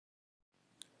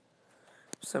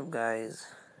What's up, guys?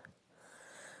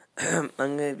 I'm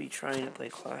gonna be trying to play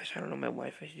Clash. I don't know, my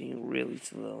Wi-Fi is being really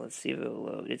slow. Let's see if it'll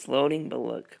load. It's loading, but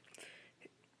look,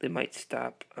 it might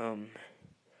stop. Okay.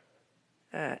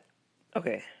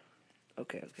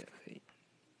 Okay.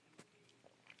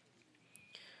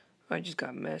 I just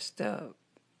got messed up.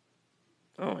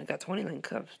 Oh, I got 29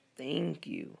 cups. Thank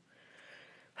you.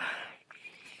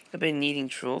 I've been needing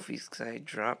trophies because I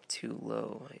dropped too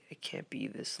low. I can't be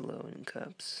this low in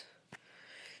cups.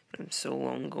 I'm so low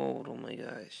on gold. Oh my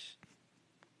gosh.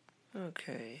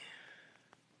 Okay.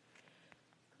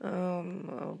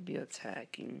 I'll be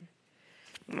attacking.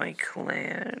 My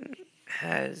clan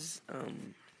has,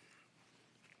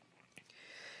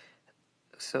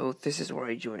 so this is where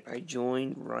I joined. I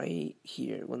joined right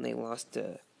here when they lost,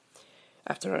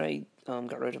 after I,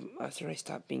 after I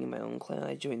stopped being in my own clan,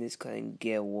 I joined this clan,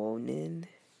 Gewonin,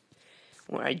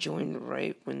 where I joined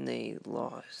right when they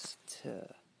lost,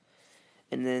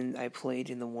 and then I played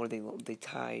in the war, they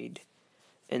tied,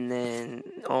 and then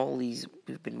all these,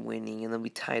 we've been winning, and then we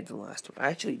tied the last one. I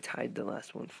actually tied the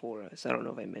last one for us. I don't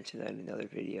know if I mentioned that in another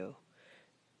video.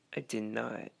 I did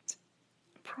not.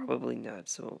 Probably not,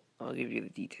 so I'll give you the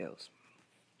details.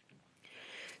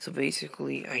 So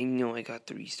basically, I know I got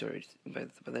 3 stars by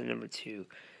the number 2.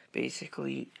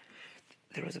 Basically,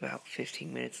 there was about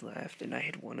 15 minutes left, and I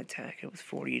had one attack. It was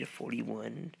 40 to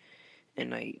 41,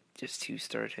 and I just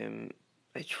 2-starred him.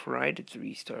 I tried to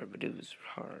 3-star, but it was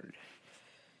hard.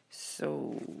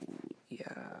 So,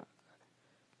 yeah.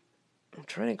 I'm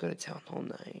trying to go to Town Hall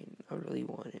 9. I really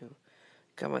want to.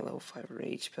 Got my level 5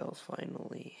 rage spells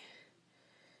finally.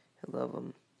 I love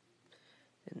them.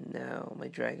 And now my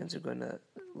dragons are gonna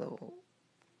level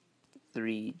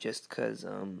 3 just because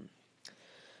I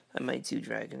might do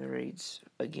dragon raids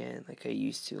again like I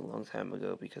used to a long time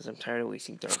ago because I'm tired of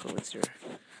wasting Dark Elixir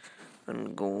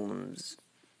on golems.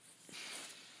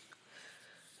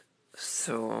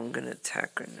 So I'm gonna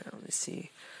attack right now. Let's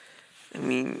see. I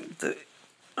mean,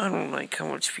 I don't like how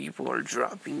much people are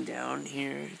dropping down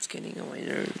here. It's getting on my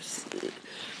nerves.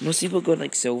 Most people go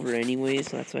like silver anyways,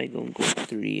 so that's why I go in gold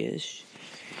 3-ish.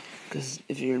 Because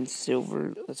if you're in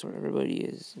silver, that's where everybody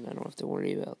is, and I don't have to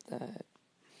worry about that.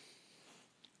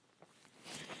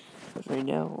 But right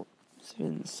now, it's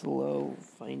been slow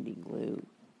finding loot.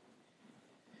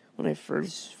 When I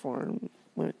first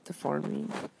went to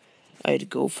farming,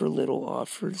 I'd go for little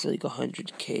offers like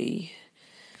 100k.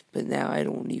 But now I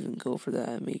don't even go for that.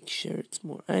 I make sure it's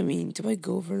more. I mean, do I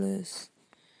go for this?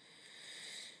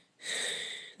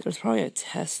 There's probably a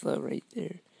Tesla right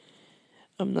there.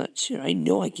 I'm not sure. I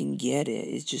know I can get it.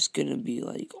 It's just gonna be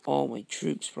like all my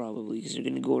troops probably because they're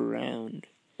gonna go around.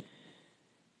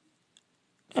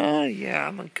 Yeah,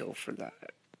 I'm gonna go for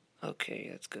that. Okay,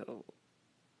 let's go.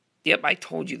 Yep, I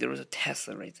told you there was a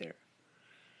Tesla right there.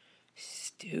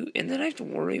 And then I have to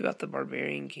worry about the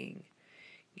Barbarian King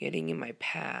getting in my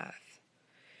path.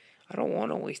 I don't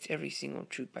want to waste every single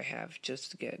troop I have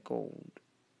just to get gold.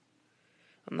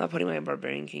 I'm not putting my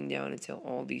Barbarian King down until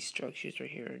all these structures right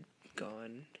here are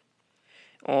gone.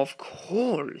 Of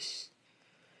course!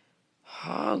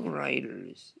 Hog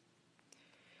Riders.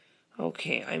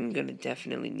 Okay, I'm gonna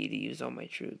definitely need to use all my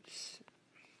troops.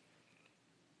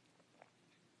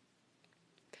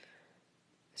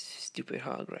 Stupid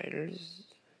Hog Riders.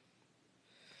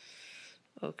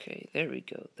 Okay, there we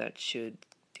go. That should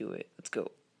do it. Let's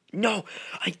go. No!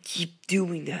 I keep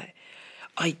doing that.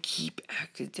 I keep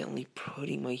accidentally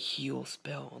putting my heal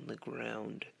spell on the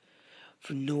ground.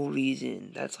 For no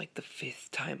reason. That's like the 5th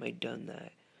time I've done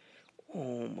that.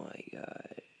 Oh my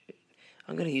god.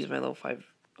 I'm gonna use my level 5.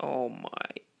 Oh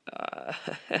my god.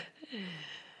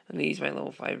 I'm gonna use my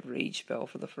level 5 rage spell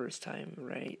for the first time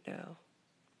right now.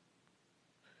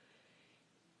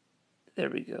 There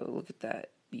we go. Look at that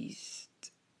beast.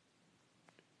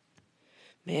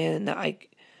 Man, my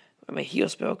heal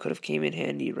spell could have came in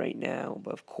handy right now,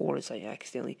 but of course I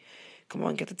accidentally. Come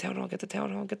on, get the town hall, get the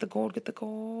town hall, get the gold, get the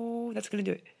gold. That's gonna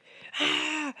do it.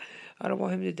 Ah! I don't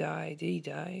want him to die. Did he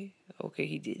die? Okay,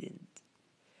 he didn't.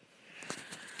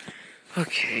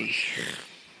 Okay.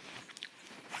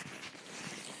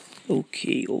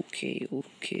 Okay.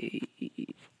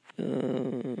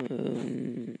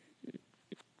 I'm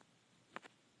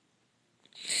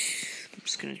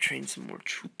just gonna train some more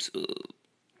troops up.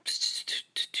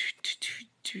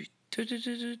 Wait,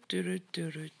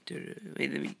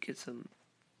 let me get some.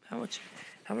 How much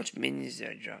minions did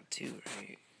I drop to?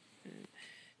 Right.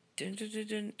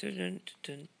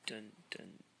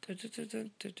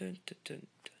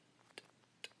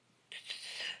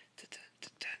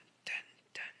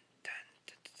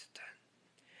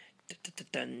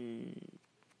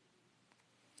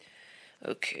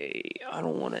 Okay, I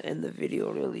don't want to end the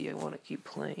video really. I want to keep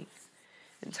playing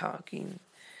and talking.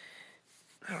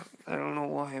 I don't know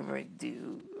why I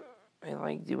do. I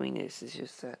like doing this. It's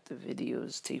just that the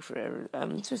videos take forever.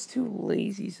 I'm just too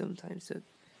lazy sometimes to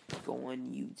go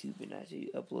on YouTube and actually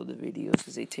upload the videos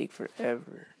because they take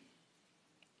forever.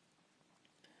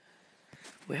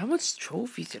 Wait, how much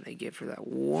trophies did I get for that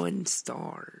 1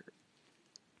 star?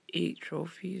 8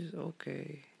 trophies?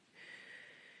 Okay.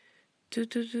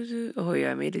 Oh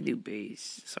yeah, I made a new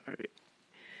base. Sorry.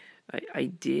 I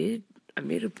did. I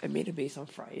made a base on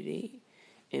Friday,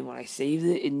 and when I saved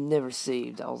it, it never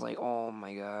saved. I was like, oh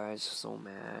my gosh, so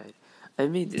mad. I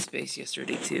made this base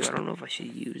yesterday too. I don't know if I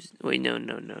should use. Wait, no.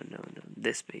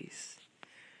 This base.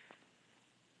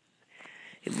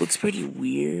 It looks pretty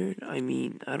weird. I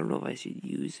mean, I don't know if I should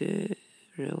use it.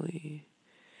 Really.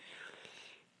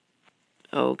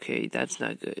 Okay, that's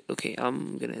not good. Okay,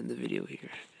 I'm gonna end the video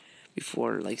here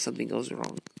before like something goes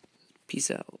wrong.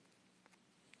 Peace out.